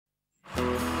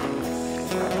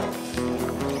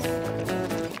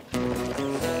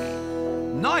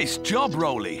Nice job,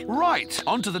 Rolly. Right,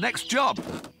 on to the next job.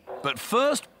 But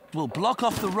first, we'll block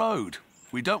off the road.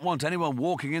 We don't want anyone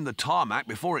walking in the tarmac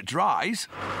before it dries.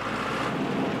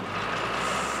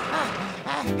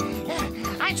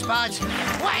 And Spud's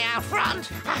way out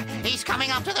front. He's coming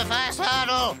up to the first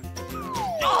hurdle.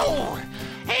 Oh,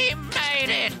 he made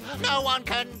it. No one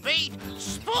can beat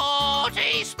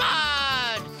Sporty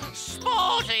Spud.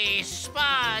 Sporty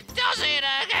Spud does it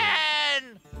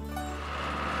again.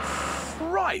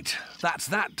 Right, that's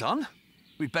that done.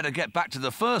 We'd better get back to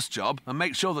the first job and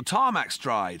make sure the tarmac's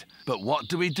dried. But what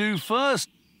do we do first?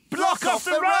 Block off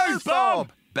the road,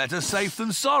 Bob! Better safe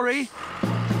than sorry.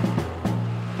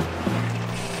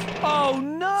 Oh,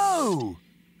 no!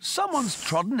 Someone's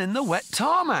trodden in the wet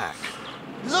tarmac.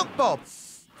 Look, Bob.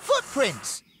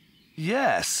 Footprints.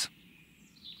 Yes.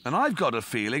 And I've got a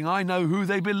feeling I know who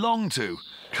they belong to.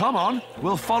 Come on,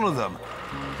 we'll follow them.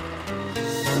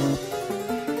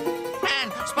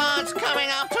 And Spud's coming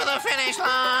up to the finish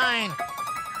line.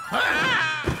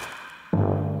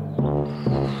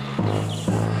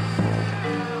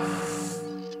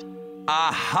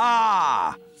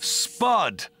 Aha!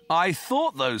 Spud! I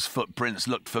thought those footprints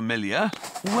looked familiar.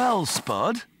 Well,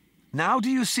 Spud, now do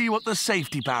you see what the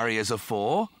safety barriers are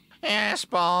for? Yes,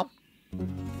 Bob.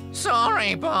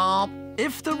 Sorry, Bob.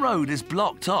 If the road is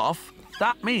blocked off,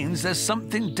 that means there's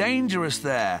something dangerous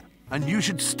there, and you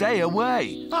should stay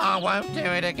away. I won't do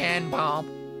it again, Bob.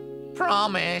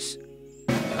 Promise.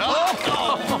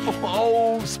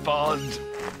 Oh, Spud.